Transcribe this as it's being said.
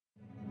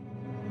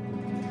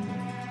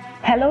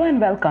Hello and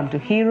welcome to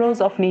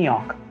Heroes of New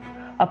York,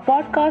 a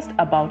podcast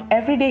about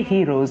everyday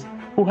heroes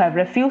who have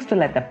refused to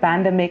let the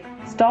pandemic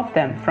stop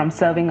them from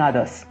serving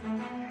others.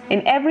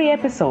 In every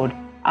episode,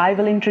 I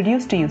will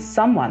introduce to you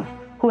someone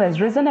who has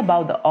risen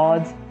above the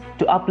odds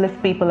to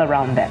uplift people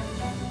around them.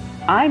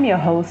 I'm your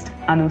host,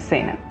 Anu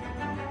Senan.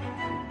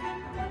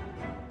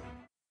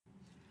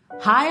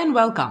 Hi and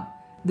welcome.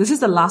 This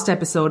is the last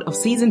episode of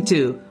Season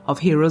 2 of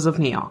Heroes of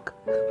New York.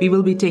 We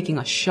will be taking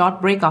a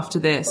short break after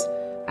this,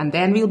 and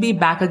then we'll be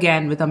back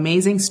again with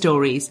amazing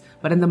stories,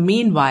 but in the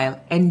meanwhile,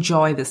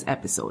 enjoy this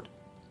episode.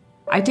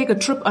 I take a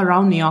trip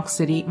around New York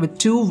City with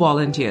two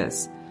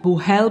volunteers who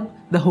help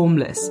the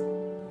homeless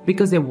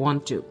because they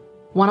want to.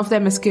 One of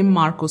them is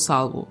KimMarco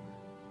Salvo.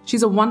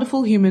 She's a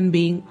wonderful human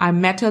being. I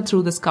met her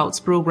through the Scouts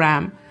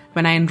program.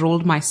 When I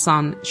enrolled my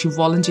son, she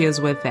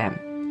volunteers with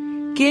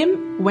them.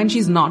 Kim, when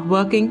she's not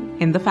working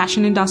in the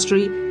fashion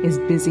industry, is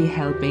busy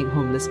helping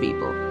homeless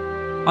people.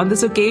 On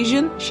this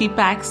occasion, she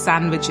packs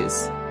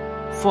sandwiches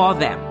for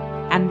them,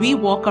 and we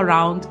walk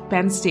around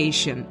Penn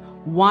Station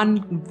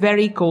one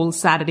very cold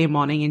Saturday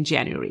morning in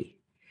January.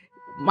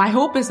 My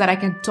hope is that I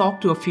can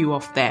talk to a few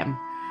of them,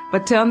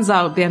 but turns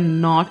out they're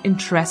not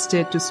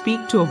interested to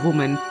speak to a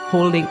woman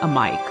holding a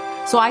mic.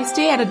 So I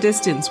stay at a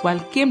distance while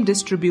Kim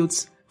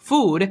distributes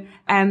food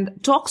and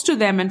talks to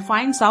them and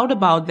finds out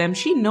about them.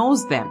 She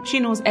knows them. She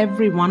knows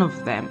every one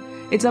of them.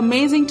 It's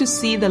amazing to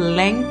see the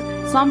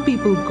length some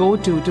people go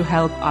to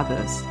help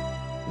others.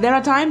 There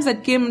are times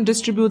that Kim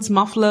distributes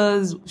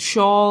mufflers,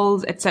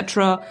 shawls,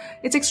 etc.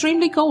 It's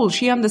extremely cold.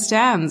 She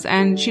understands,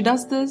 and she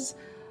does this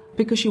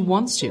because she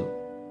wants to.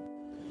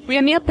 We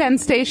are near Penn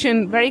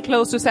Station, very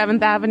close to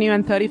 7th Avenue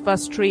and 31st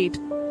Street.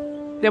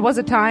 There was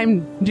a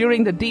time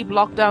during the deep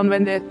lockdown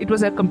when it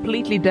was a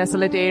completely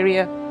desolate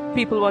area.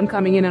 People weren't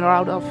coming in and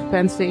out of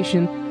Penn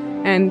Station,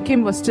 and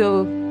Kim was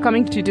still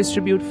coming to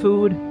distribute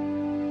food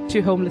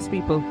to homeless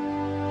people.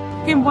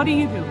 Kim, what do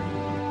you do?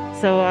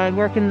 So I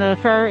work in the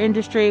fur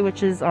industry,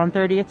 which is on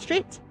 30th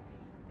Street.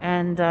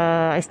 And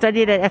I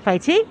studied at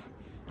FIT,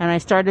 and I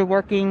started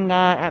working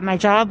at my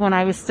job when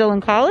I was still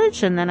in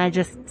college, and then I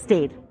just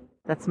stayed.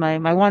 That's my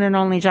one and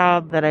only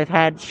job that I've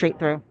had straight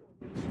through.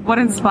 What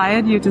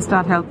inspired you to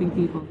start helping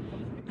people?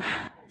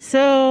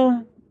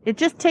 So it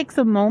just takes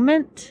a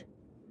moment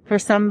for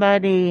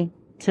somebody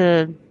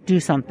to do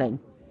something,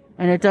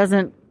 and it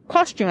doesn't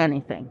cost you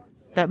anything.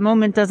 That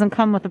moment doesn't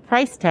come with a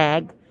price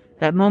tag.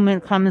 That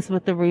moment comes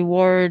with the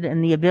reward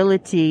and the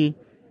ability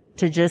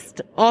to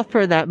just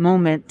offer that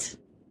moment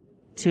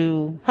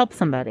to help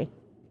somebody.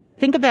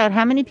 Think about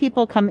how many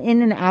people come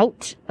in and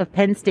out of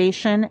Penn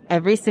Station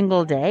every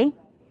single day,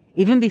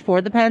 even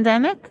before the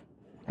pandemic.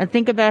 And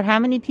think about how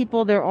many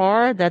people there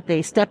are that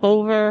they step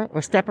over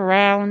or step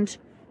around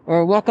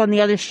or walk on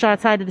the other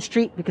side of the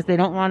street because they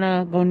don't want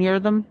to go near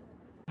them.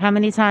 How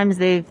many times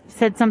they've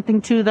said something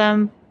to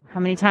them. How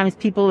many times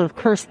people have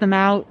cursed them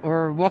out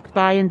or walked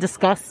by in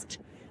disgust.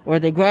 Or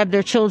they grab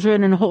their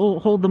children and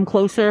hold them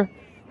closer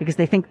because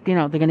they think,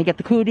 they're going to get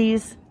the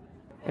cooties.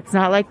 It's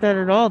not like that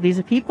at all. These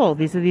are people.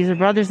 These are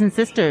brothers and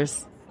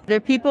sisters. They're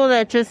people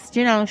that just,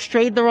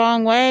 strayed the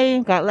wrong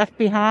way, got left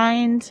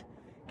behind,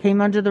 came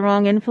under the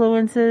wrong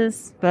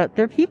influences. But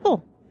they're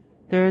people.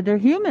 They're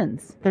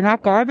humans. They're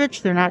not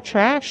garbage. They're not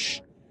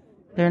trash.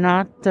 They're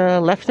not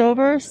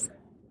leftovers.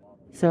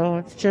 So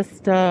it's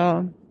just,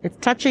 it's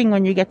touching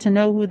when you get to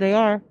know who they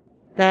are.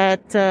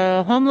 That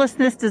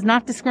homelessness does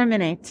not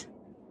discriminate.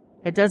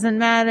 It doesn't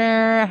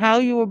matter how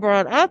you were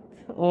brought up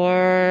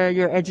or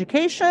your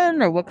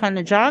education or what kind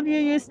of job you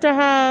used to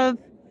have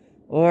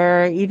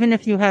or even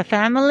if you have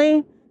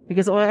family,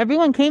 because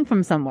everyone came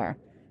from somewhere.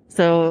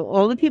 So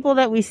all the people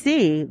that we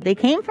see, they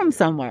came from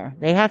somewhere.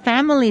 They have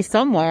family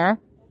somewhere,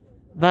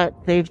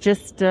 but they've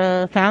just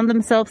found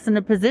themselves in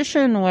a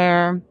position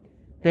where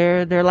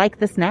they're like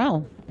this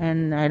now.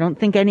 And I don't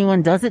think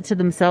anyone does it to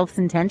themselves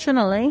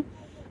intentionally.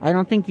 I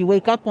don't think you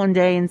wake up one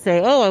day and say,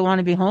 oh, I want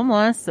to be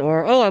homeless,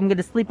 or, oh, I'm going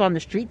to sleep on the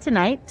street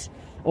tonight,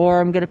 or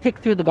I'm going to pick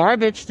through the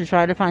garbage to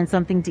try to find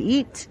something to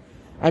eat.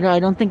 I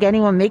don't think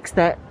anyone makes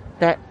that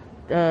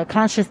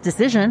conscious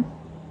decision.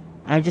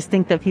 I just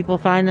think that people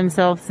find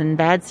themselves in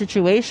bad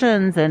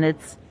situations, and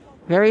it's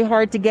very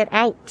hard to get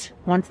out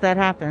once that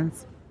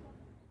happens.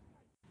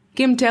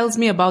 Kim tells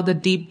me about the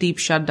deep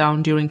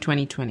shutdown during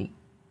 2020.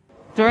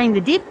 During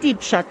the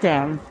deep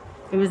shutdown,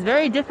 it was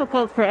very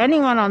difficult for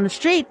anyone on the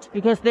street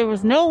because there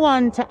was no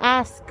one to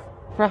ask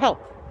for help.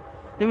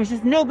 There was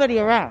just nobody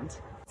around.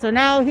 So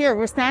now here,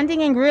 we're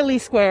standing in Greeley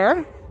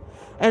Square,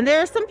 and there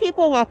are some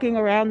people walking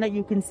around that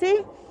you can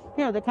see.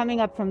 They're coming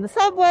up from the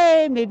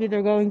subway, maybe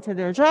they're going to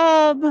their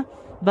job.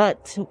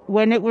 But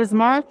when it was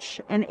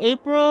March and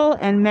April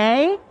and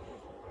May,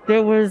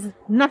 there was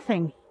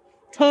nothing.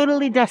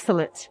 Totally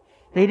desolate.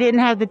 They didn't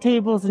have the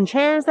tables and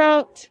chairs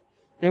out.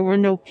 There were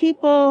no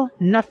people.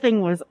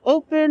 Nothing was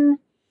open.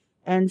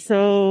 And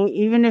so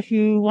even if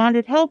you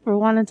wanted help or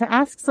wanted to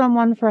ask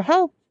someone for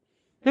help,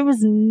 there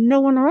was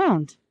no one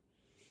around.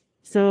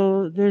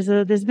 So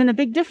there's been a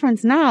big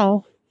difference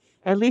now.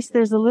 At least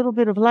there's a little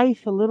bit of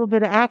life, a little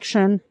bit of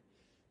action.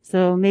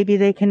 So maybe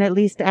they can at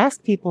least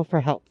ask people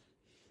for help.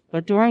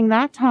 But during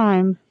that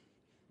time,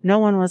 no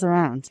one was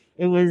around.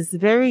 It was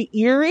very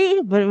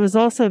eerie, but it was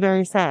also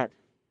very sad.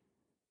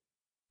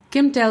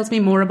 Kim tells me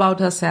more about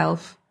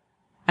herself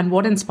and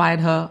what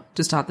inspired her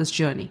to start this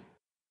journey.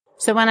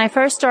 So when I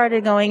first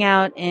started going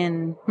out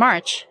in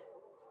March,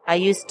 I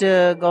used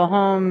to go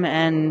home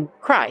and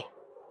cry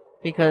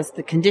because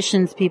the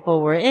conditions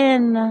people were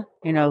in,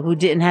 who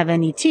didn't have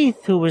any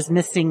teeth, who was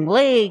missing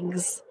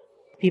legs,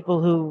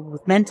 people who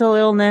with mental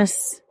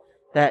illness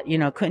that,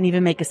 couldn't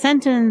even make a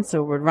sentence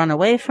or would run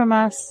away from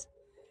us.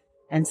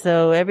 And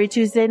so every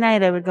Tuesday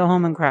night I would go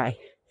home and cry.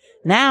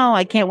 Now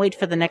I can't wait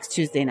for the next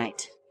Tuesday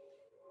night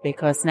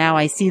because now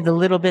I see the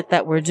little bit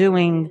that we're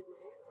doing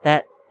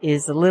that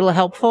is a little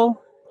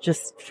helpful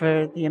just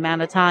for the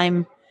amount of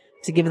time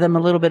to give them a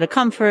little bit of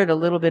comfort, a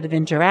little bit of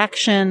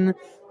interaction,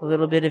 a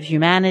little bit of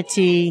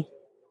humanity.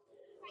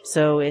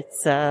 So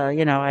it's,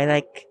 I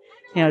like,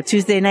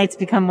 Tuesday nights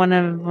become one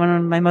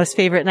of my most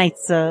favorite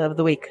nights of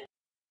the week.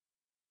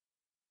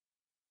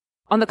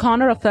 On the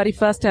corner of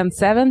 31st and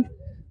 7th,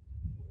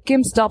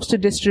 Kim stops to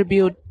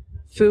distribute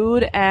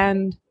food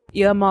and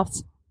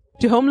earmuffs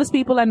to homeless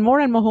people, and more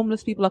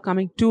homeless people are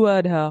coming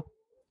toward her.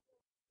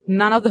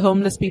 None of the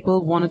homeless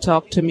people want to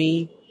talk to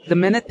me. The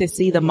minute they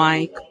see the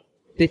mic,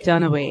 they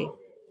turn away.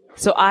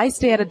 So I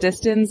stay at a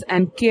distance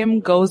and Kim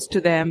goes to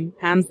them,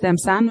 hands them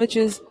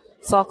sandwiches,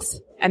 socks,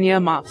 and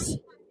earmuffs.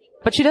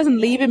 But she doesn't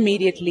leave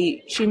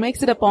immediately. She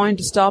makes it a point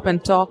to stop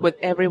and talk with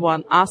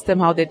everyone, ask them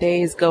how their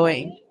day is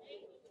going,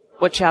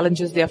 what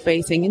challenges they are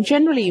facing, and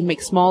generally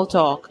make small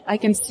talk. I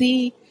can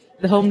see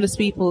the homeless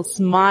people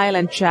smile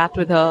and chat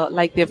with her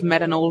like they've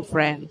met an old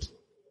friend.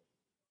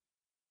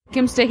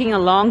 Kim's taking a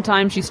long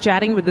time. She's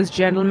chatting with this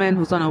gentleman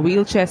who's on a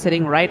wheelchair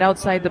sitting right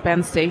outside the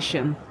Penn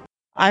Station.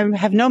 I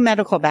have no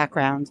medical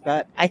background,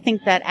 but I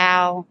think that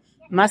Al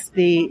must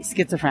be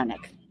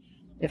schizophrenic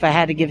if I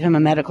had to give him a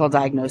medical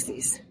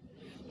diagnosis,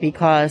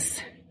 because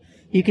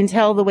you can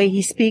tell the way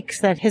he speaks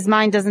that his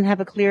mind doesn't have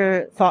a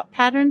clear thought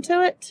pattern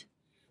to it,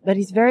 but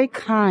he's very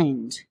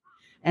kind.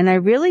 And I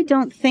really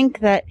don't think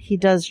that he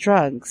does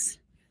drugs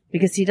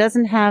because he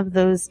doesn't have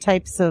those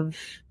types of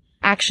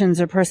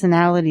actions or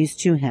personalities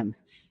to him.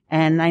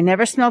 And I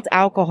never smelt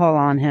alcohol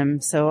on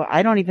him, so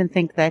I don't even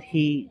think that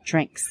he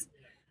drinks.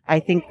 I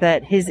think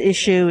that his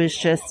issue is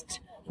just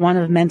one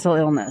of mental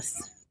illness.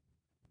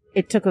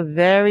 It took a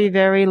very,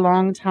 very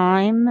long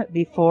time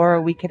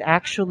before we could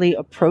actually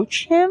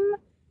approach him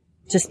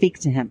to speak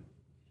to him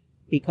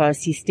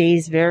because he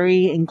stays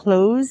very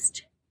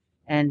enclosed,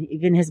 and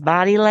even his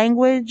body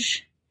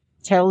language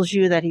tells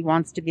you that he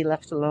wants to be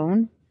left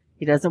alone.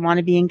 He doesn't want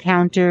to be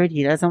encountered.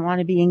 He doesn't want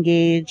to be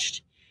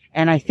engaged.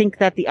 And I think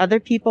that the other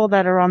people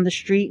that are on the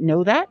street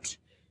know that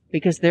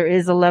because there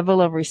is a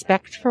level of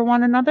respect for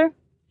one another.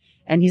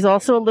 And he's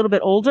also a little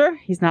bit older.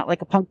 He's not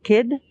like a punk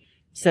kid.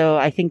 So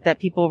I think that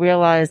people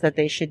realize that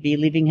they should be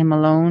leaving him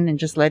alone and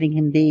just letting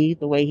him be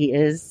the way he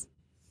is.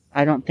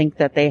 I don't think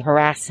that they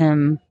harass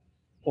him,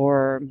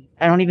 or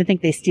I don't even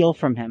think they steal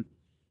from him.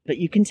 But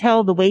you can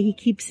tell the way he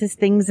keeps his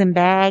things in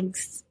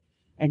bags,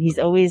 and he's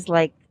always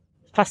like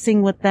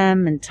fussing with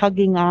them and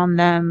tugging on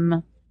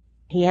them.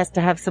 He has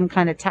to have some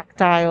kind of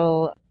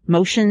tactile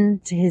motion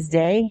to his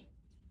day.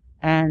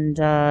 And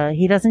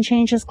he doesn't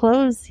change his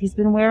clothes. He's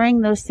been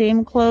wearing those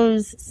same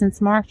clothes since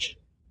March.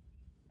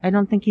 I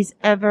don't think he's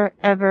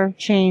ever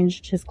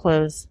changed his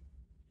clothes.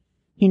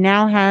 He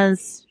now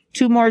has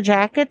 2 more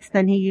jackets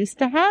than he used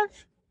to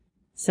have.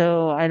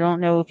 So I don't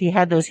know if he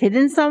had those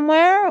hidden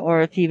somewhere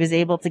or if he was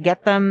able to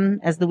get them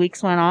as the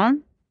weeks went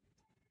on.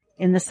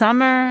 In the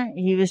summer,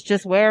 he was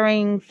just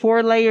wearing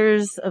 4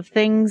 layers of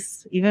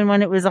things, even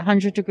when it was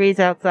 100 degrees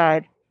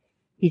outside.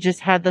 He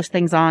just had those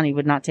things on. He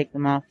would not take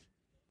them off.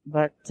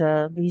 But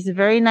he's a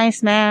very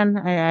nice man.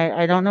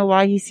 I don't know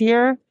why he's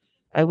here.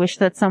 I wish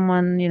that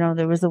someone,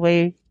 there was a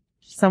way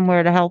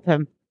somewhere to help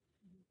him,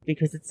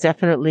 because it's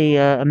definitely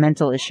a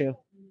mental issue.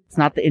 It's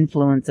not the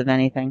influence of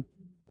anything.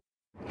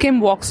 Kim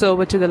walks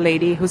over to the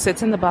lady who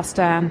sits in the bus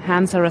stand,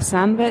 hands her a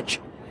sandwich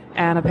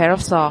and a pair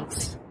of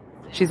socks.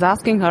 She's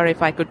asking her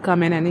if I could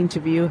come in and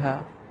interview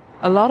her.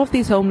 A lot of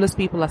these homeless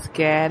people are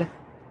scared.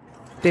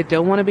 They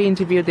don't want to be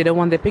interviewed. They don't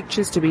want their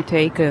pictures to be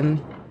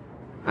taken.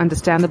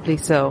 Understandably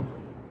so.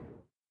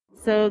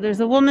 So there's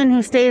a woman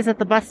who stays at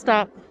the bus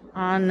stop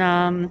on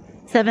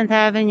 7th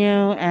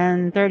Avenue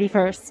and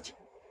 31st.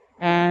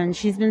 And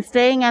she's been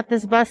staying at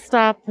this bus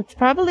stop. It's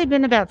probably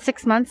been about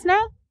 6 months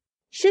now.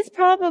 She's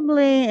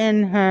probably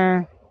in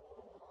her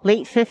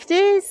late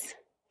 50s.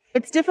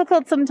 It's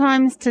difficult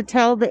sometimes to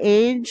tell the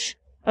age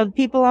of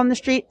people on the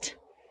street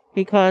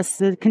because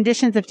the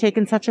conditions have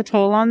taken such a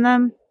toll on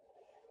them.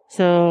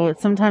 So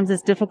sometimes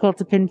it's difficult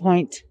to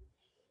pinpoint,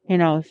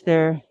 if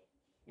they're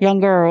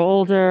younger or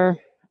older,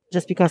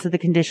 just because of the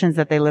conditions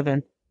that they live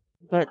in.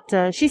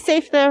 But she's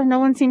safe there. No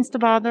one seems to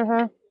bother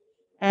her.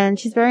 And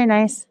she's very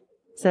nice.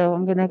 So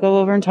I'm going to go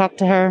over and talk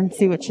to her and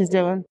see what she's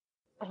doing.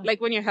 Like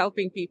when you're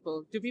helping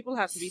people, do people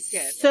have to be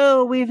scared?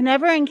 So we've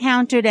never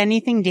encountered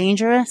anything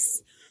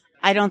dangerous.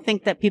 I don't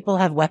think that people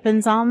have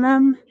weapons on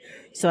them.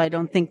 So I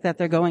don't think that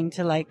they're going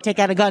to take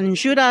out a gun and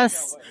shoot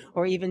us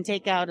or even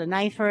take out a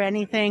knife or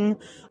anything.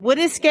 What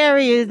is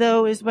scary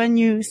though is when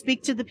you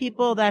speak to the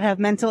people that have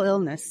mental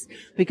illness,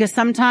 because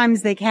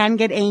sometimes they can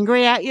get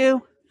angry at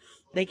you.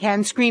 They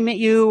can scream at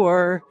you,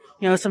 or,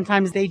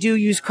 sometimes they do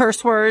use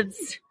curse words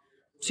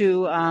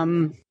to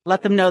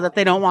let them know that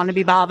they don't want to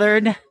be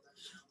bothered.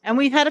 And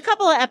we've had a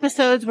couple of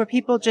episodes where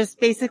people just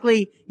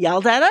basically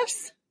yelled at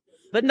us,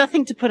 but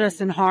nothing to put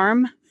us in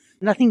harm,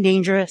 nothing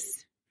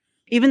dangerous.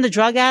 Even the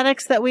drug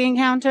addicts that we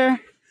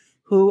encounter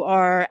who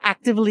are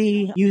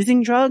actively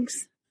using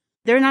drugs,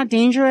 they're not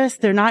dangerous.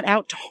 They're not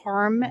out to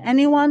harm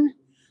anyone.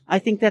 I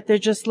think that they're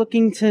just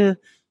looking to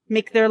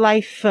make their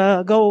life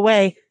go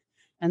away.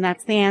 And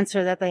that's the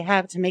answer that they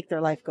have to make their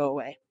life go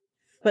away.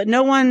 But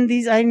no one,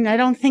 I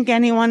don't think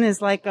anyone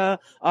is like a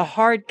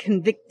hard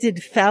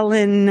convicted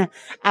felon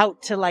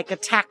out to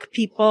attack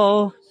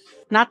people.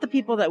 Not the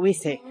people that we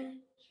see.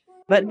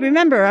 But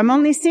remember, I'm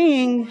only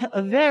seeing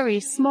a very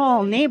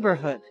small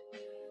neighborhood.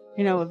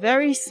 A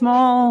very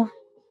small,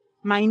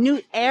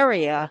 minute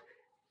area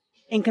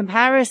in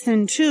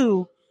comparison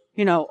to,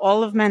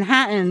 all of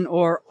Manhattan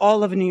or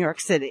all of New York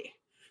City.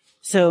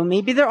 So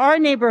maybe there are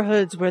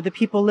neighborhoods where the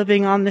people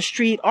living on the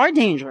street are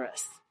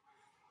dangerous.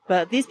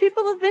 But these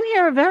people have been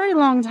here a very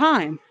long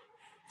time.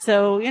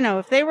 So,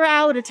 if they were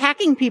out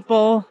attacking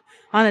people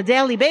on a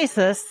daily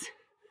basis,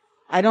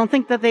 I don't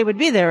think that they would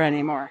be there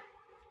anymore.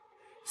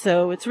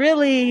 So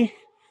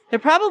they're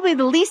probably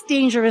the least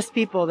dangerous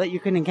people that you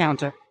can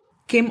encounter.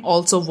 Kim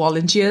also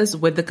volunteers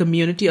with the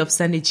community of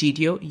San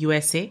Egidio,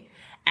 USA,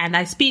 and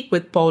I speak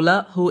with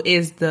Paola, who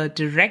is the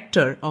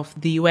director of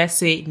the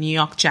USA New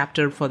York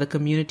chapter for the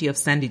community of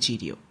San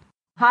Egidio.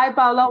 Hi,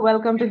 Paola.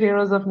 Welcome to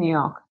Heroes of New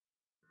York.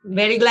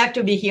 Very glad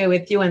to be here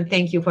with you, and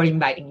thank you for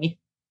inviting me.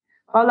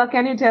 Paola,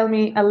 can you tell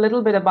me a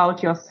little bit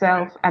about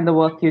yourself and the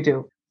work you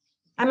do?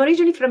 I'm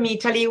originally from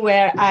Italy,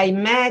 where I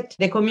met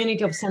the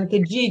community of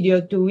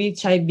Sant'Egidio, to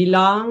which I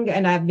belong,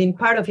 and I've been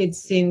part of it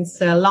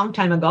since a long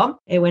time ago,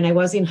 when I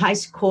was in high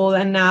school,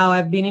 and now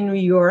I've been in New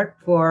York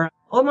for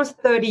almost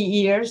 30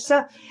 years,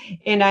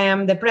 and I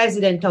am the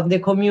president of the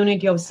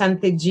community of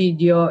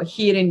Sant'Egidio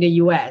here in the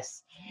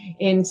U.S.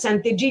 And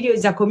Sant'Egidio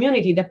is a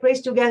community that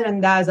prays together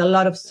and does a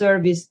lot of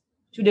service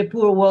to the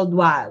poor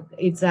worldwide.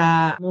 It's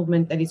a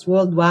movement that is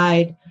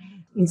worldwide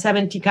in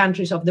 70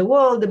 countries of the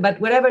world,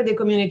 but wherever the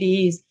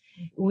community is,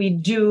 we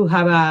do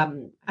have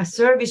a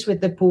service with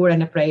the poor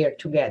and a prayer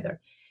together.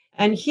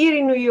 And here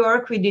in New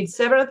York, we did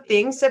several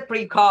things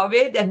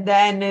pre-COVID and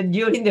then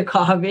during the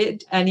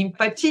COVID. And in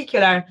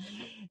particular,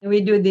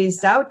 we do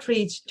this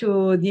outreach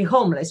to the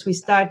homeless. We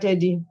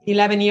started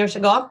 11 years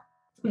ago.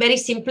 Very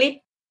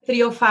simply,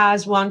 3 of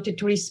us wanted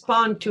to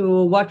respond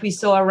to what we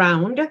saw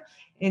around.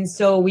 And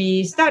so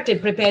we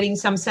started preparing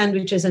some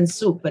sandwiches and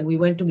soup, and we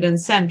went to Grand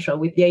Central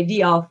with the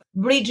idea of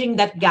bridging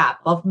that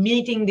gap, of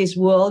meeting this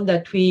world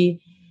that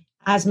we,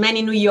 as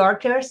many New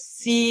Yorkers,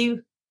 see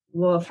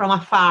from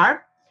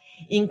afar,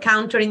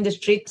 encounter in the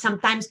street,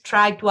 sometimes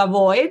try to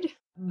avoid.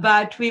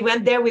 But we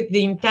went there with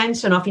the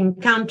intention of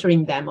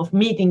encountering them, of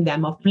meeting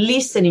them, of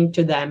listening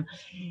to them.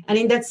 And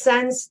in that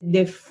sense,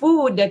 the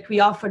food that we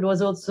offered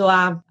was also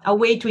a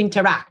way to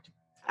interact,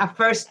 a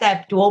first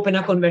step to open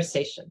a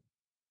conversation.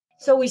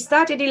 So we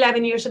started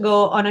 11 years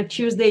ago on a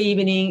Tuesday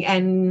evening,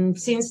 and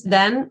since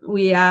then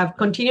we have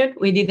continued.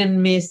 We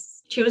didn't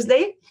miss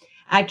Tuesday.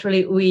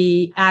 Actually,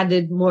 we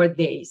added more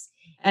days.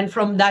 And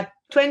from that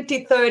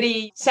 20,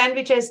 30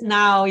 sandwiches,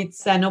 now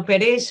it's an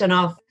operation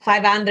of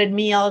 500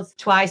 meals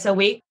twice a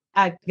week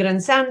at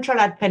Grand Central,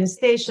 at Penn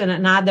Station,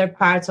 and other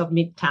parts of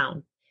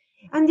Midtown.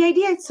 And the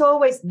idea is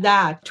always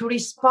that, to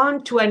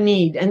respond to a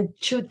need and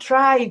to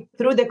try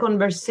through the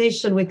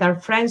conversation with our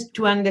friends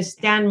to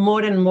understand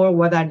more and more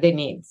what are the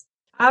needs.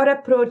 Our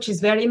approach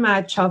is very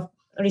much of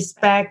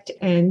respect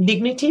and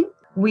dignity.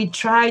 We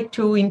try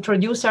to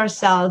introduce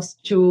ourselves,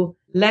 to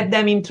let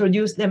them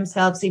introduce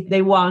themselves if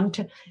they want.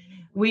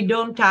 We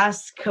don't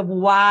ask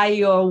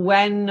why or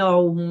when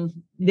or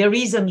the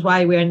reasons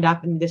why we end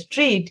up in the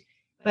street,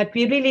 but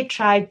we really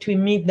try to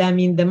meet them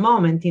in the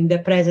moment, in the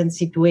present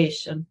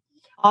situation,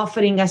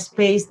 offering a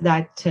space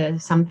that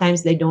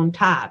sometimes they don't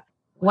have.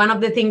 One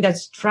of the things that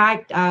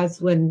struck us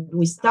when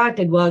we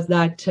started was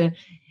that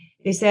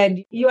they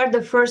said, "You are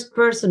the first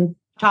person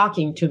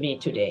talking to me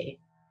today.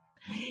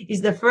 It's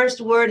the first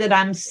word that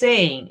I'm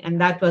saying." And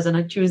that was on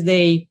a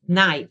Tuesday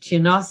night,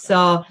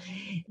 so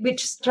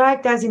which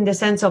struck us in the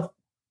sense of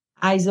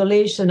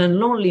isolation and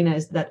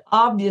loneliness that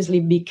obviously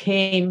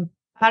became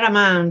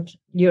paramount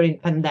during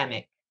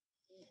pandemic.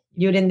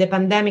 During the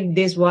pandemic,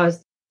 this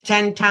was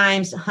 10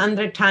 times,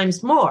 100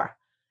 times more.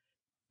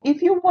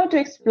 If you were to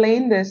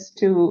explain this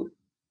to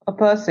a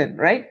person,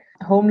 right,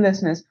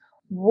 homelessness,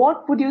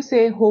 what would you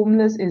say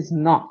homeless is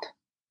not?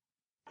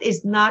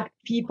 It's not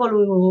people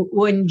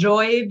who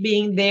enjoy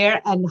being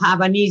there and have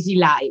an easy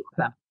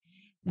life.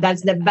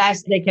 That's the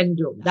best they can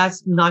do.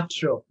 That's not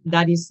true.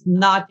 That is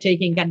not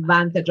taking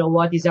advantage of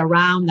what is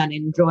around and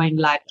enjoying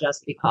life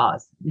just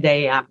because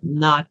they have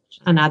not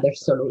another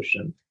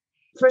solution.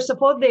 First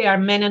of all, they are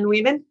men and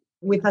women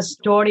with a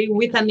story,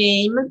 with a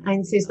name. I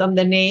insist on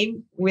the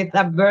name, with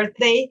a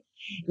birthday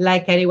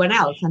like anyone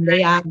else. And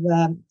they have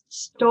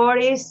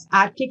stories,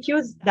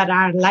 attitudes that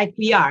are like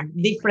we are,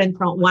 different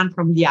from one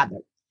from the other.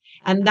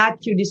 And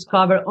that you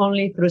discover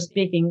only through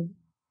speaking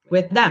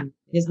with them.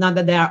 It's not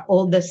that they are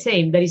all the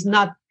same. There is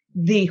not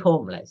the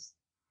homeless.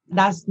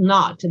 That's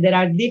not. There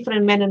are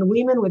different men and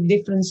women with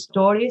different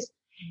stories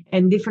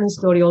and different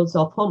story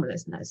also of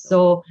homelessness.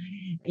 So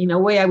in a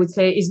way, I would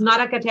say it's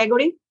not a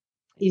category.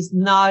 It's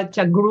not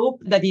a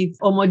group that is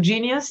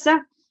homogeneous.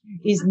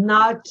 It's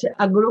not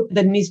a group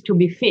that needs to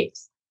be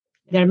fixed.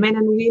 They're men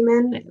and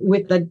women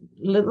with a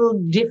little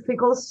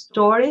difficult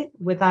story,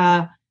 with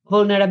a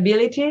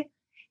vulnerability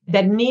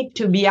that need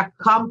to be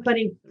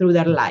accompanied through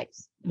their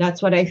lives.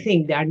 That's what I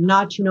think. They are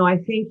not, I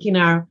think in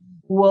our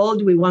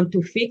world, we want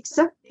to fix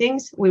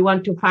things. We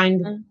want to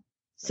find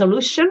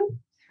solution.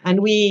 And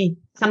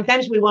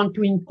sometimes we want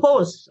to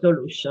impose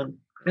solution.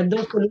 But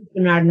those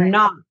solutions are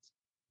not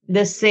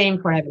the same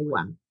for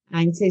everyone.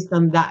 I insist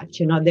on that.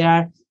 There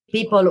are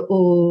people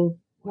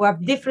who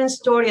have different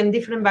story and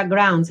different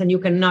backgrounds, and you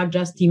cannot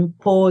just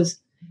impose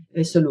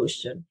a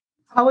solution.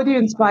 How would you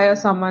inspire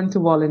someone to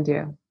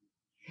volunteer?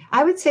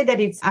 I would say that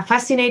it's a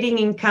fascinating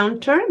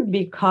encounter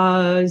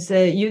because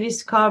you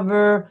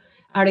discover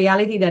a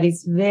reality that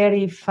is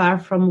very far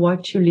from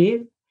what you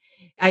live.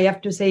 I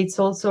have to say it's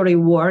also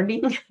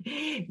rewarding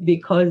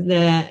because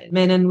the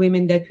men and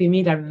women that we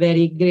meet are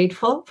very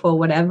grateful for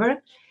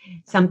whatever.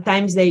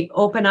 Sometimes they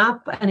open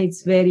up and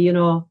it's very,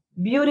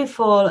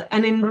 beautiful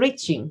and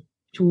enriching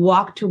to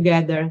walk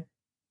together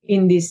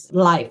in this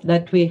life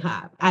that we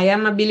have. I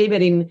am a believer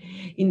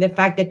in the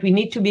fact that we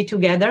need to be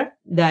together,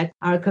 that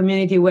our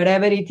community,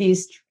 wherever it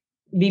is,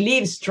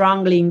 believes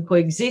strongly in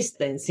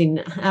coexistence, in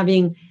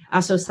having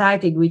a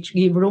society which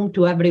give room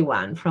to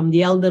everyone, from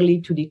the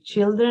elderly to the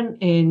children,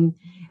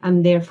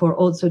 and therefore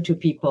also to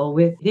people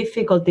with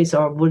difficulties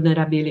or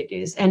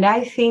vulnerabilities. And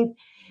I think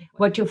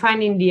what you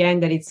find in the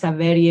end that it's a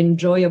very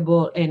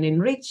enjoyable and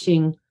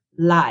enriching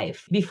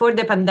life. Before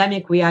the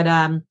pandemic, we had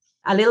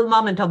a little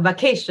moment of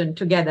vacation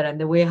together,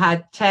 and we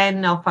had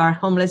 10 of our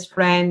homeless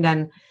friends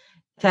and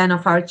 10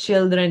 of our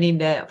children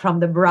from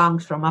the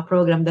Bronx, from a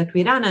program that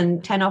we run,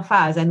 and 10 of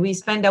us. And we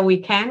spent a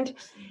weekend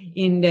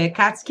in the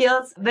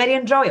Catskills, very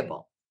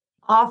enjoyable,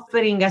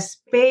 offering a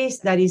space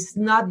that is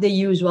not the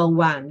usual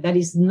one, that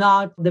is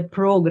not the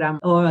program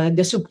or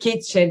the soup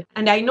kitchen.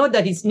 And I know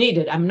that it's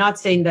needed. I'm not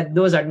saying that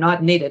those are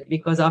not needed,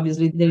 because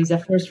obviously there is a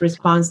first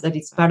response that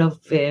is part of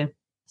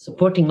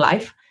supporting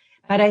life.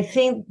 But I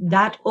think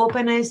that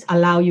openness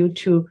allow you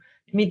to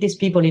meet these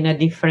people in a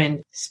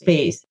different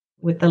space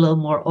with a little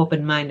more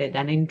open-minded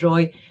and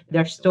enjoy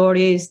their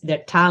stories,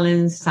 their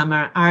talents. Some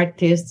are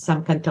artists,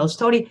 some can tell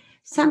story,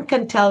 some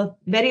can tell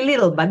very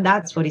little, but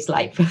that's what it's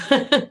like.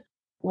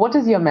 What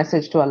is your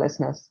message to our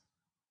listeners?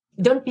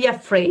 Don't be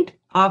afraid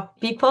of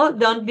people.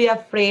 Don't be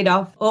afraid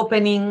of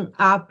opening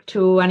up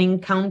to an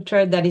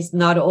encounter that is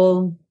not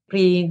all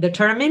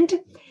predetermined.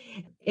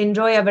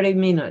 Enjoy every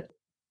minute.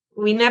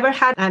 We never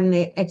had an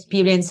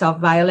experience of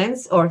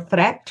violence or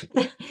threat.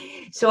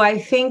 So I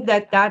think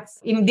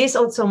that's in this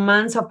also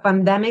months of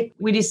pandemic,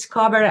 we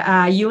discover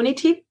a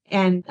unity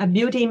and a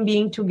beauty in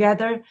being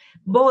together,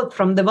 both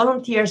from the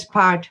volunteers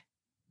part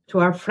to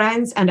our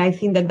friends. And I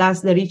think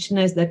that's the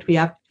richness that we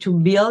have to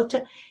build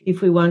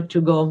if we want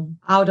to go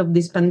out of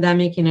this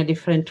pandemic in a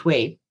different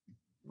way,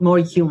 more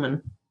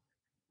human.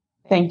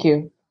 Thank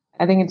you.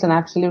 I think it's an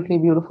absolutely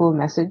beautiful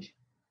message.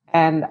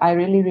 And I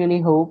really,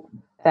 really hope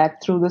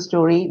that through the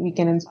story, we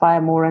can inspire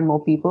more and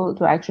more people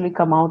to actually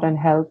come out and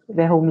help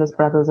their homeless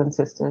brothers and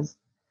sisters.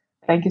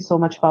 Thank you so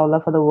much, Paola,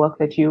 for the work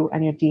that you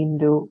and your team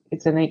do.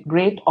 It's a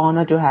great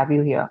honor to have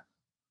you here.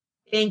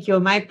 Thank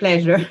you. My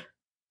pleasure.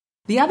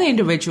 The other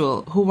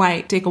individual whom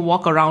I take a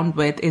walk around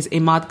with is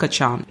Imad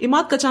Khachan.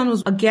 Imad Khachan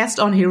was a guest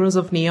on Heroes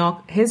of New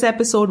York. His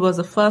episode was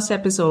the first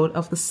episode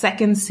of the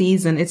second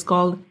season. It's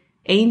called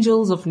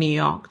Angels of New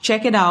York.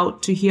 Check it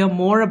out to hear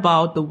more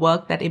about the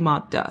work that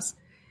Imad does.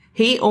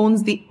 He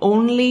owns the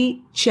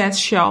only chess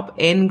shop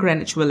in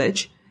Greenwich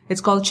Village. It's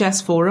called Chess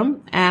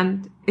Forum,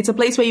 and it's a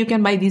place where you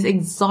can buy these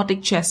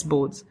exotic chess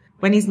boards.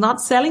 When he's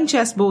not selling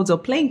chess boards or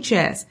playing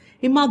chess,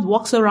 Imad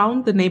walks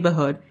around the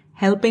neighborhood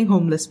helping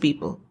homeless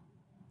people.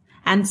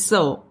 And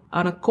so,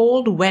 on a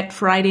cold, wet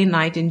Friday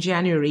night in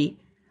January,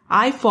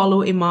 I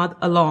follow Imad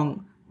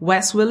along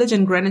West Village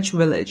and Greenwich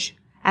Village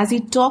as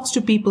he talks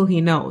to people he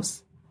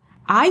knows.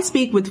 I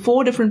speak with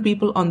 4 different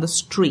people on the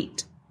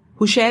street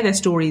who share their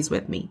stories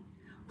with me.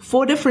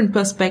 4 different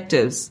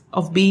perspectives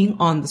of being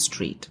on the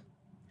street.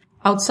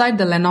 Outside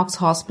the Lennox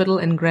Hospital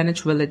in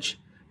Greenwich Village,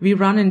 we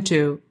run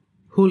into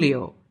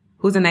Julio,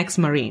 who's an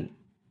ex-Marine,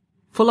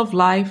 full of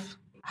life,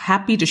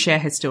 happy to share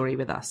his story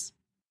with us.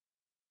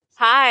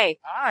 Hi.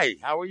 Hi,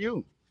 how are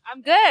you?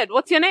 I'm good.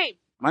 What's your name?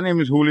 My name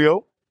is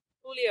Julio.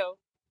 Julio.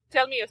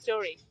 Tell me your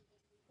story.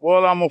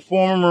 Well, I'm a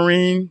former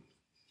Marine.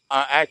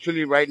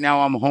 Actually, right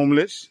now I'm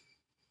homeless,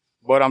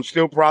 but I'm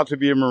still proud to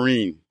be a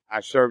Marine. I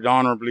served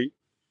honorably.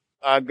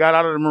 I got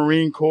out of the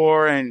Marine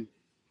Corps and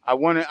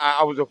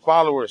I was a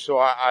follower, so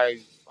I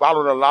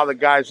followed a lot of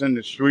guys in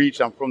the streets.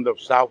 I'm from the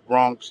South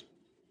Bronx.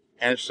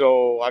 And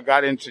so I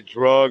got into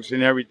drugs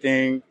and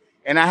everything.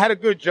 And I had a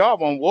good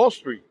job on Wall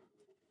Street.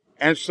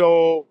 And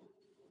so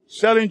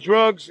selling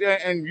drugs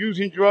and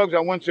using drugs,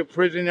 I went to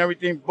prison and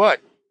everything.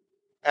 But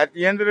at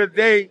the end of the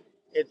day,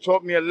 it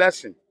taught me a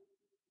lesson.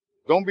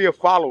 Don't be a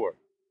follower.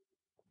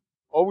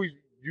 Always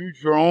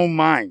use your own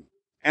mind.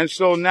 And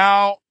so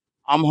now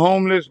I'm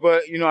homeless,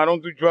 but, I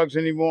don't do drugs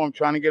anymore. I'm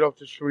trying to get off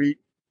the street.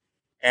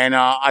 And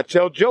I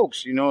tell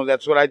jokes,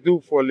 that's what I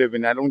do for a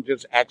living. I don't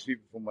just ask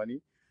people for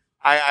money.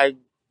 I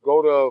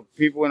go to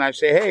people and I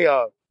say,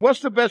 hey,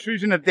 what's the best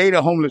reason to date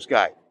a homeless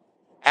guy?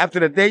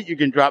 After the date, you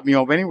can drop me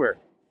off anywhere,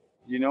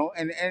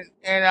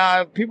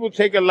 and people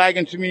take a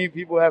liking to me.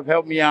 People have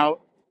helped me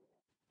out.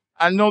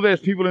 I know there's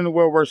people in the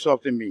world worse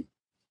off than me.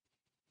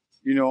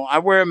 I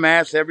wear a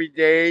mask every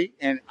day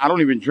and I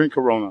don't even drink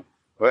Corona,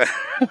 but,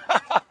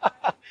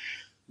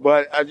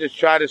 but I just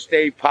try to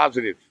stay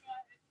positive,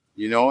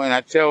 and I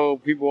tell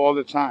people all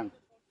the time,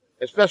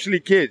 especially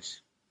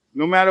kids,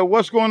 no matter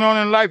what's going on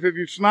in life, if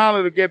you smile,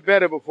 it'll get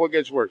better before it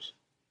gets worse.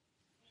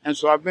 And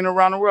so I've been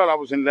around the world. I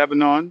was in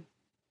Lebanon.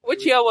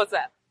 Which year was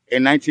that?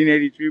 In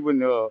 1983, when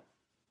the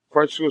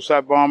first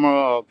suicide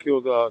bomber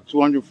killed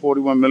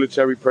 241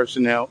 military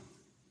personnel,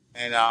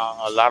 and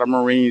a lot of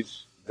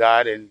Marines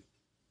died. And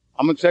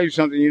I'm going to tell you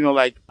something,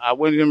 I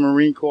went in the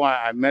Marine Corps.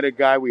 I met a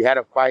guy. We had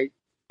a fight,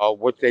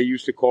 what they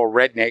used to call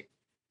redneck.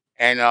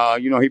 And,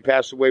 he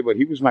passed away, but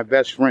he was my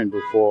best friend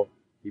before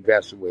he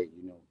passed away,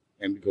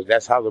 and because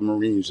that's how the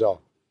Marines are.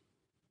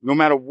 No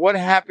matter what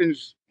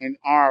happens in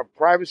our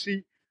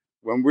privacy,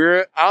 when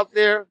we're out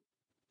there,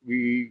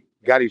 we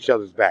got each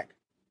other's back.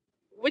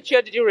 Which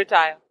year did you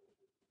retire?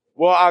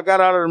 Well, I got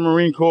out of the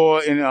Marine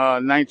Corps in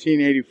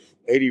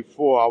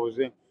 1984. I was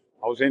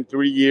in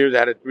 3 years. I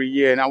had a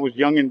 3-year, and I was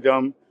young and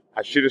dumb.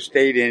 I should have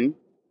stayed in.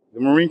 The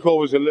Marine Corps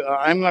was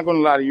I'm not going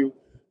to lie to you.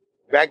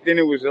 Back then,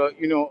 it was a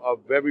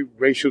very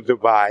racial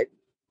divide.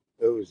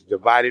 It was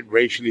divided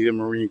racially, the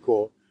Marine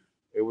Corps.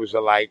 It was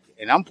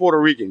and I'm Puerto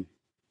Rican,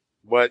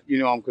 but,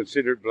 I'm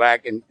considered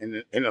black in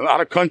a lot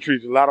of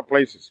countries, a lot of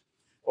places.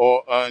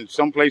 Or in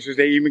some places,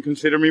 they even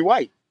consider me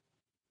white.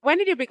 When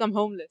did you become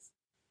homeless?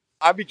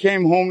 I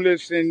became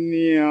homeless in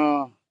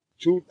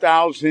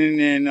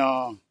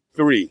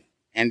 2003.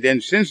 And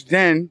then since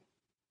then,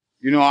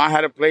 I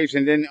had a place.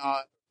 And then,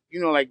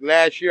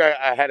 last year,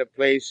 I had a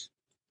place.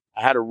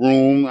 I had a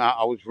room.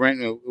 I was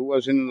renting. It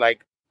wasn't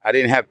I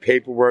didn't have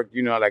paperwork,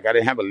 I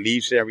didn't have a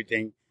lease and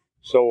everything.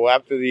 So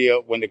after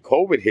when the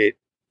COVID hit,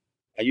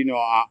 I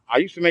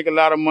used to make a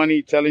lot of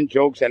money telling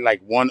jokes at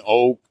One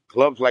Oak.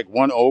 Clubs like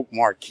One Oak,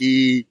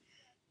 Marquee,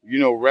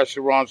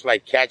 restaurants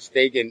like Cat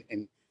Steak and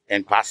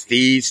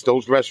Pastis.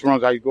 Those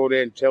restaurants, I would go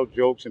there and tell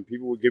jokes and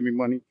people would give me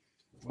money.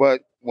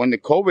 But when the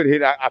COVID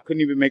hit, I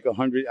couldn't even make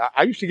 $100.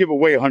 I used to give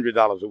away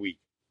 $100 a week,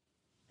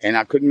 and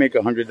I couldn't make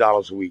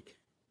 $100 a week.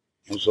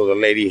 And so the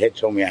lady had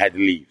told me I had to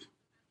leave.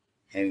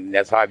 And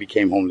that's how I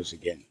became homeless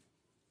again.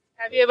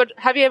 Have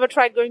you ever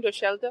tried going to a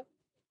shelter?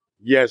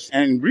 Yes.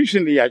 And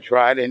recently I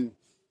tried, and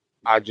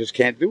I just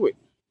can't do it.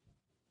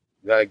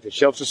 The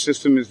shelter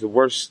system is the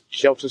worst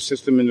shelter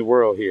system in the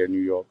world here in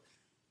New York.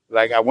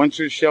 I went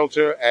to the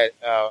shelter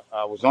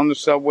I was on the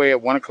subway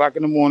at 1 o'clock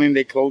in the morning.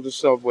 They closed the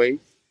subway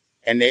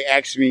and they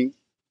asked me,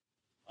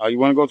 you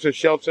want to go to the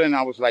shelter? And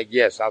I was like,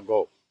 yes, I'll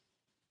go.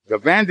 The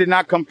van did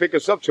not come pick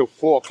us up till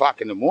 4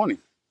 o'clock in the morning.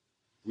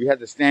 We had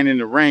to stand in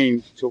the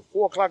rain till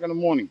 4 o'clock in the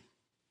morning.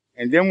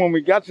 And then when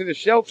we got to the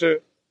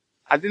shelter,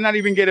 I did not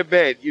even get a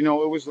bed. It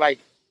was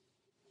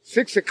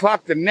 6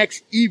 o'clock the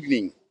next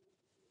evening.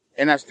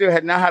 And I still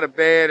had not had a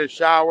bed, a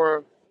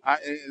shower.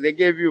 They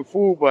gave you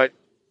food, but,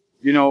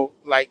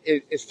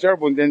 it's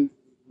terrible. And then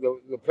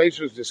the place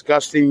was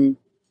disgusting.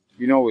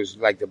 It was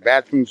the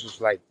bathrooms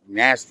was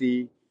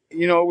nasty.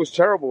 It was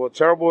terrible, a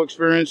terrible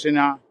experience. And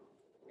I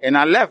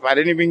left. I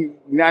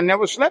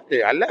never slept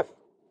there. I left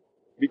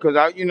because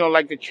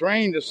the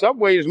train, the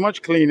subway is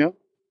much cleaner.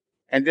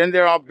 And then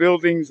there are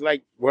buildings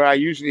where I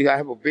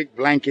have a big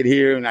blanket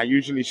here and I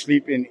usually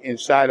sleep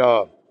inside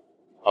a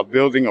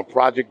building, a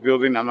project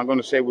building. I'm not going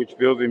to say which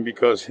building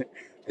because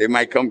they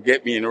might come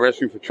get me and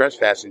arrest me for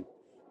trespassing.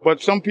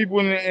 But some people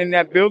in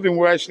that building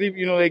where I sleep,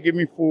 they give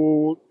me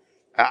food.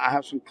 I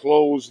have some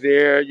clothes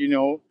there,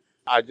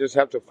 I just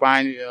have to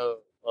find a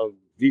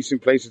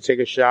decent place to take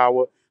a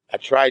shower. I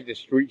tried the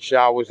street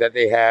showers that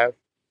they have.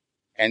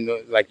 And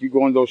you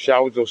go in those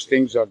showers, those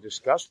things are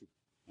disgusting.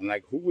 And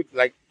who would,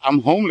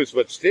 I'm homeless,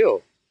 but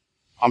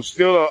I'm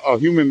still a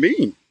human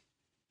being.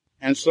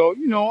 And so,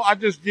 I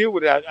just deal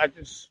with it. I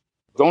just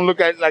don't look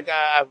at, I've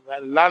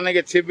had a lot of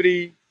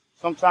negativity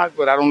sometimes,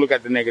 but I don't look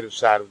at the negative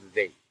side of the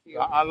day.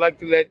 I like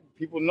to let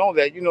people know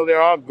that,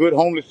 there are good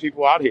homeless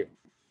people out here.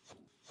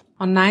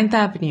 On 9th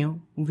Avenue,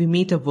 we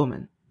meet a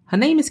woman. Her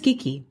name is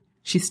Kiki.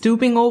 She's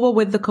stooping over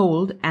with the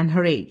cold and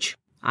her age.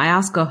 I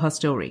ask her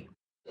story.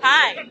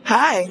 Hi.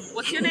 Hi.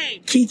 What's your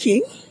name?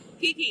 Kiki.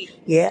 Kiki.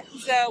 Yeah.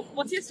 So,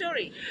 what's your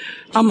story?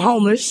 I'm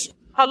homeless.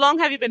 How How long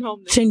have you been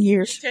homeless? 10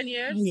 years. 10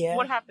 years? Yeah.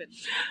 What happened?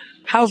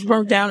 House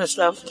burnt down and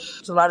stuff.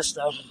 It's a lot of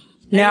stuff.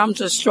 Now I'm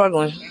just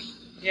struggling.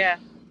 Yeah.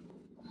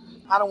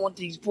 I don't want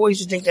these boys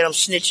to think that I'm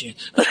snitching.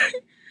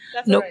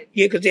 That's Nope. right.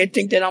 Yeah, because they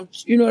think that I'm,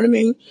 you know what I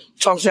mean?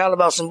 Talking all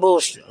about some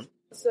bullshit.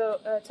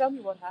 So tell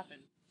me what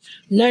happened.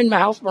 Nothing, my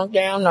house burnt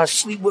down. I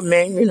sleep with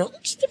men, you know,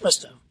 it's different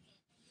stuff.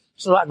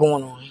 There's a lot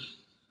going on.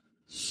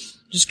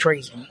 Just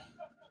crazy.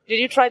 Did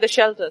you try the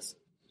shelters?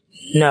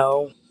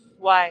 No.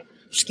 Why?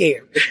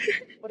 Scared.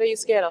 What are you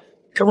scared of?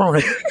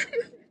 Corona.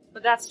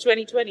 But that's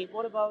 2020.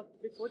 What about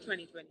before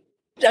 2020?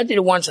 I did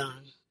it one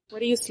time.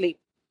 Where do you sleep?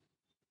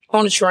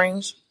 On the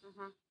trains.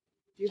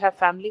 Do you have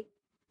family?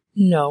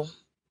 No.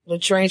 The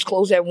trains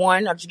close at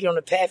 1. I just get on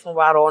the path and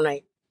ride all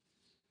night.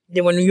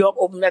 Then when New York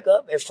open back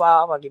up at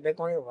 5, I get back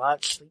on it,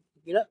 ride, sleep,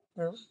 get up.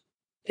 You know?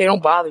 They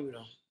don't bother you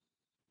though.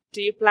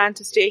 Do you plan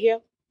to stay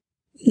here?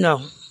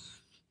 No.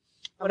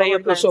 What are your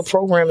plans? So a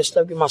program and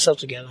stuff, get myself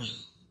together.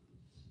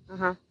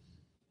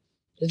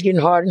 It's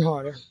getting harder and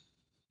harder.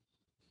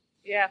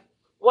 Yeah.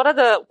 What are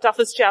the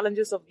toughest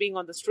challenges of being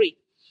on the street?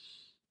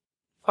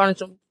 Finding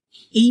something to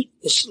eat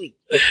and sleep.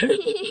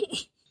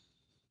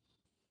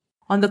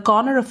 On the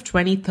corner of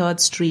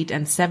 23rd Street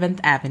and 7th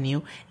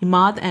Avenue,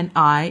 Imad and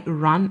I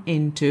run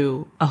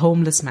into a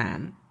homeless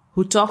man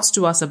who talks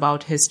to us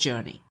about his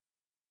journey.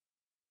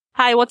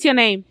 Hi, what's your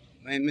name?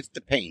 I'm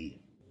Mr. Paine.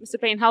 Mr.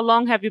 Paine, how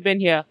long have you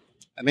been here?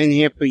 I've been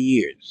here for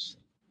years.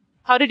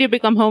 How did you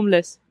become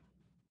homeless?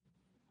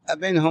 I've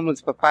been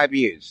homeless for 5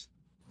 years.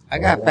 I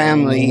got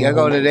family. I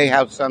go to their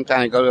house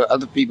sometimes. I go to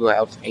other people's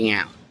house, hang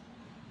out.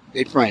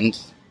 They're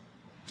friends,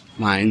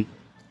 mine.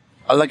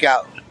 I look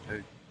out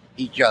for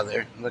each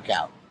other, look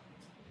out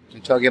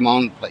until I get my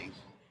own place.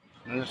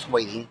 I'm just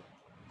waiting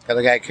because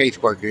I got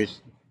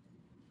caseworkers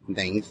and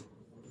things.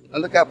 I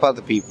look out for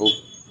other people,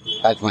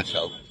 besides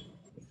myself.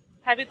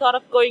 Have you thought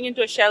of going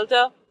into a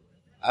shelter?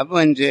 I've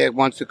been there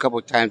once a couple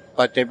of times,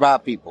 but they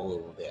rob people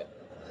over there.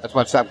 That's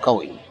why I stopped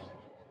going.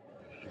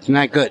 It's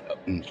not good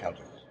in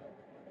shelters.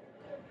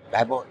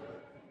 Bad boy.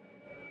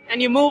 And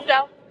you moved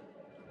out?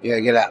 Yeah,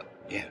 get out.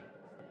 Yeah.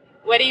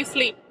 Where do you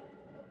sleep?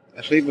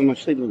 I sleep in my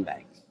sleeping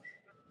bag.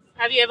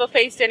 Have you ever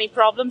faced any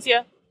problems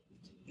here?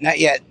 Not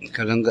yet,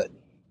 because I'm good.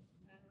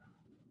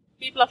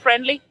 People are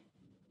friendly?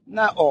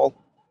 Not all.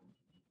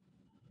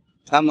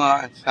 Some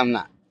are, some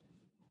not.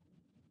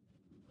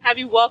 Have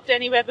you worked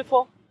anywhere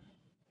before?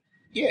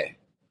 Yeah.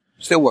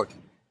 Still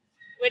working.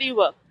 Where do you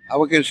work? I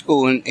work in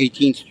school on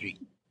 18th Street.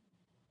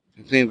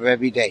 I clean for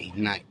every day,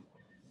 night.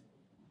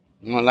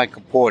 I'm like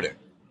a porter.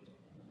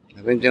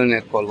 I've been doing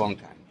that for a long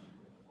time.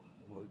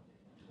 Would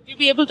you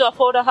be able to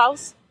afford a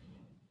house?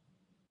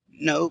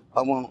 No,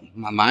 I won't.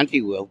 My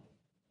auntie will.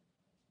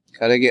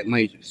 Gotta get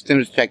my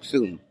stimulus check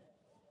soon.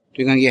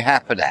 You're gonna get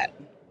half of that.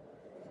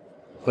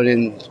 Put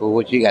in for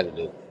what you gotta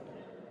do.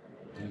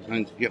 I'm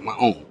going to get my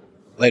own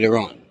later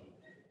on.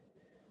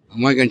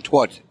 I'm working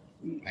towards it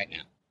right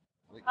now.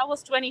 How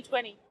was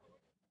 2020?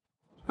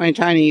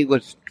 2020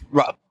 was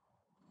rough.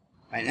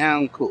 Right now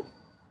I'm cool.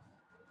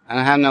 I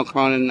don't have no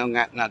corona, no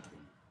got nothing.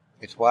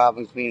 It's wild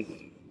and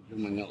clean through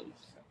my nose.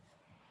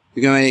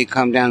 We're getting ready to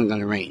come down, it's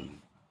gonna rain.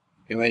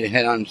 Get ready to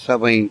head on the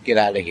subway and get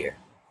out of here.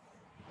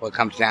 Before it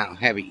comes down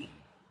heavy.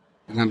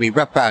 It's gonna be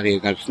rough out here,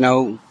 it's gonna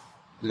snow,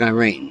 it's gonna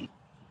rain.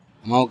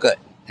 I'm all good,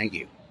 thank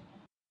you.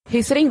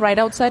 He's sitting right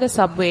outside a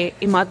subway.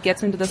 Imad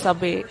gets into the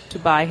subway to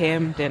buy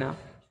him dinner.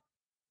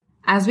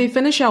 As we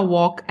finish our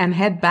walk and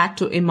head back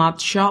to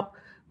Imad's shop,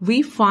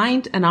 we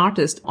find an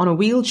artist on a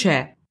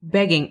wheelchair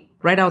begging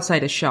right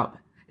outside his shop.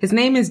 His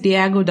name is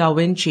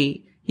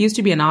DaVinci. He used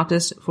to be an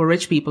artist for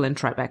rich people in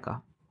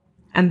Tribeca.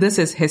 And this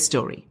is his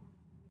story.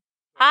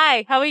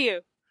 Hi, how are you?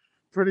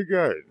 Pretty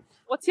good.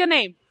 What's your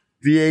name?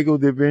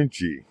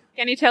 DaVinci.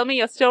 Can you tell me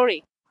your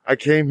story? I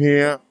came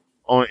here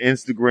on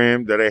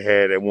Instagram that I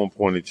had at one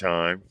point in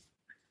time.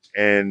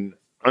 And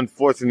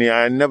unfortunately,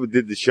 I never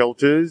did the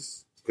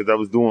shelters because I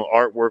was doing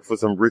artwork for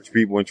some rich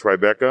people in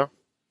Tribeca.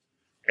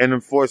 And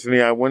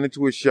unfortunately, I went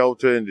into a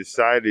shelter and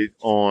decided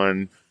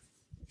on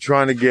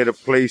trying to get a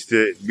place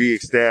to be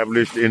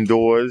established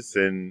indoors.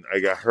 And I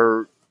got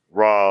hurt,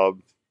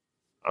 robbed.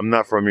 I'm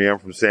not from here. I'm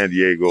from San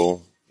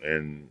Diego.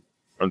 And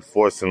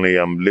unfortunately,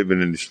 I'm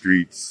living in the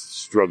streets,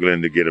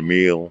 struggling to get a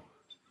meal,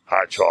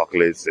 hot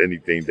chocolates,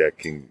 anything that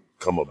can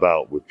come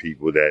about with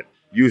people that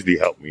usually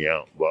help me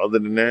out. But other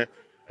than that,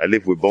 I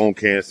lived with bone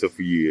cancer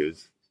for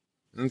years.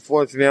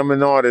 Unfortunately, I'm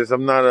an artist.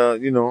 I'm not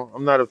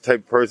a type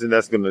of person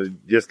that's going to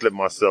just let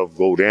myself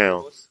go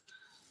down.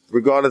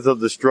 Regardless of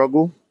the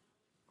struggle,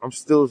 I'm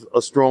still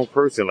a strong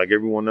person like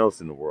everyone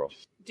else in the world.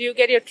 Do you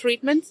get your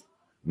treatments?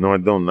 No, I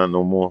don't. Not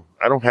no more.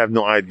 I don't have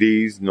no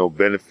IDs, no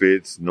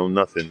benefits, no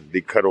nothing.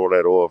 They cut all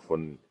that off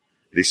when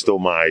they stole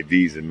my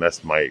IDs and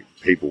messed my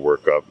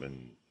paperwork up.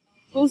 And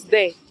Who's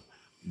they?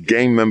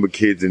 gang member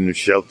kids in the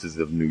shelters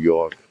of New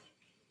York.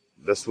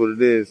 That's what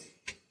it is.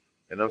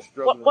 And I'm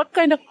struggling. What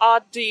kind of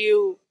art do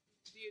you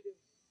do?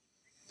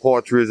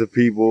 Portraits of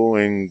people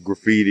and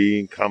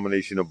graffiti,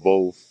 combination of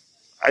both.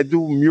 I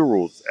do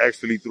murals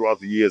actually throughout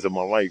the years of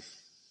my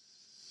life.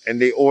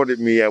 And they ordered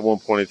me at one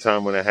point in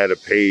time when I had a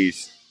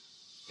page.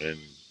 And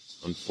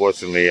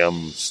unfortunately,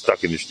 I'm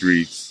stuck in the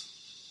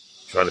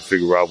streets trying to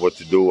figure out what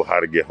to do, how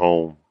to get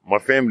home. My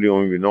family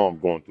don't even know I'm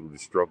going through the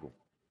struggle.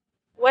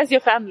 Where's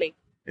your family?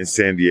 In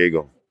San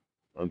Diego.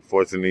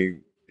 Unfortunately,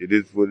 it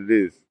is what it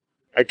is.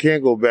 I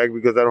can't go back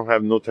because I don't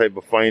have no type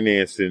of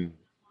financing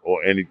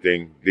or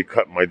anything. They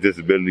cut my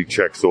disability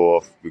checks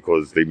off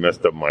because they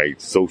messed up my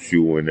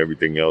social and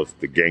everything else,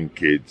 the gang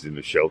kids in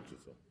the shelters.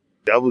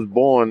 I was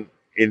born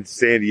in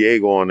San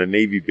Diego on a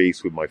Navy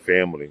base with my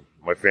family.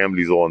 My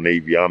family's all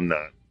Navy. I'm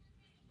not,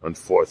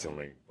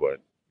 unfortunately. But,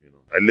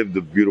 I lived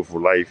a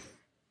beautiful life,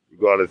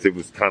 regardless it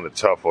was kind of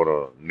tough on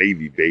a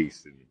Navy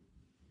base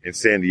in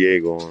San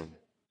Diego.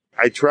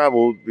 I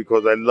traveled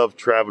because I love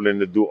traveling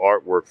to do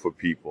artwork for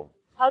people.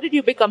 How did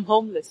you become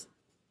homeless?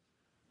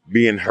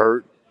 Being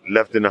hurt,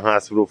 left in the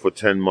hospital for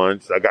 10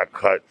 months. I got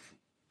cut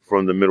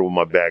from the middle of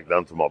my back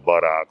down to my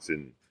buttocks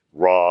and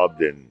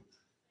robbed and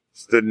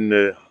stood in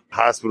the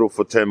hospital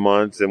for 10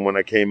 months. And when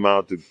I came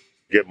out to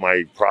get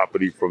my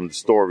property from the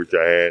storage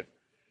I had,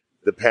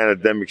 the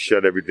pandemic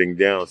shut everything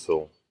down.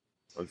 So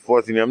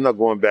unfortunately, I'm not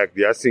going back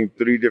there. I seen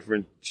 3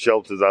 different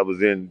shelters I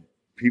was in.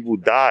 People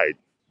died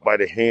by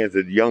the hands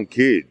of young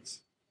kids.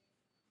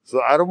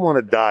 So I don't want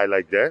to die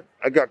like that.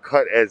 I got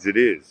cut as it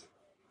is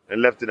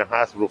and left in the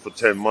hospital for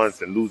 10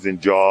 months and losing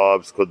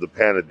jobs because of the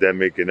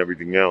pandemic and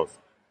everything else.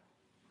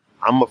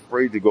 I'm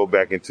afraid to go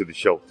back into the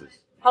shelters.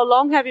 How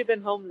long have you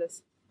been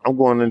homeless? I'm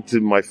going into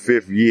my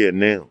 5th year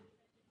now.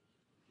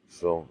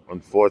 So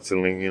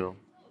unfortunately,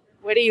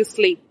 Where do you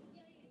sleep?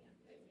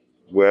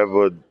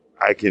 Wherever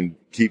I can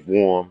keep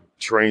warm,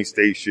 train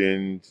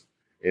stations,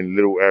 in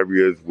little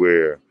areas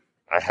where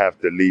I have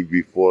to leave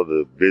before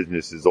the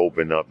businesses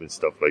open up and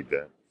stuff like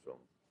that. So,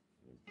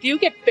 do you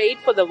get paid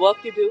for the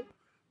work you do?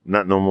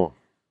 Not no more.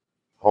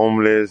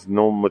 Homeless,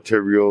 no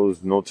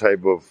materials, no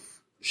type of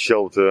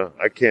shelter.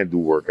 I can't do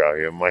work out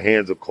here. My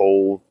hands are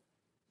cold.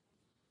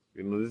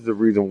 This is the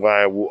reason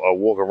why I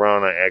walk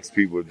around and ask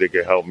people if they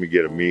can help me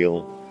get a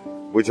meal,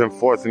 which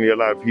unfortunately a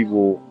lot of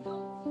people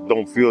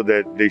don't feel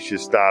that they should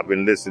stop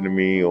and listen to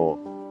me or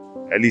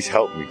at least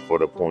help me for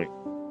the point.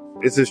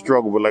 It's a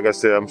struggle, but like I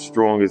said, I'm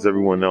strong as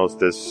everyone else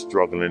that's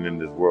struggling in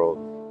this world.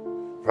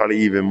 Probably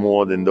even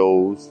more than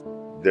those.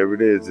 There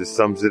it is. It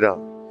sums it up.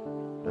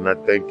 And I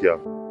thank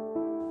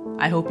y'all.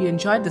 I hope you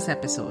enjoyed this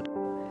episode.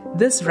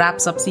 This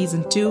wraps up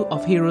season 2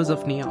 of Heroes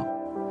of New York.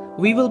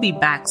 We will be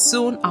back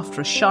soon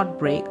after a short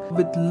break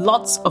with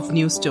lots of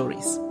new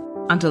stories.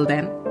 Until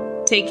then,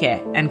 take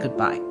care and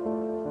goodbye.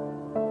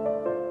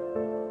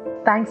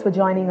 Thanks for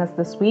joining us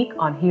this week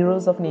on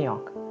Heroes of New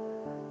York.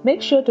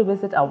 Make sure to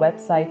visit our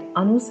website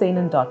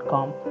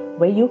anusenan.com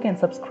where you can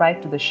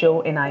subscribe to the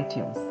show in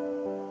iTunes.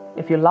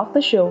 If you love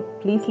the show,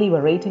 please leave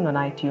a rating on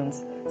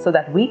iTunes so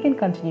that we can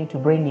continue to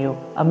bring you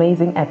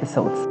amazing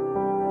episodes.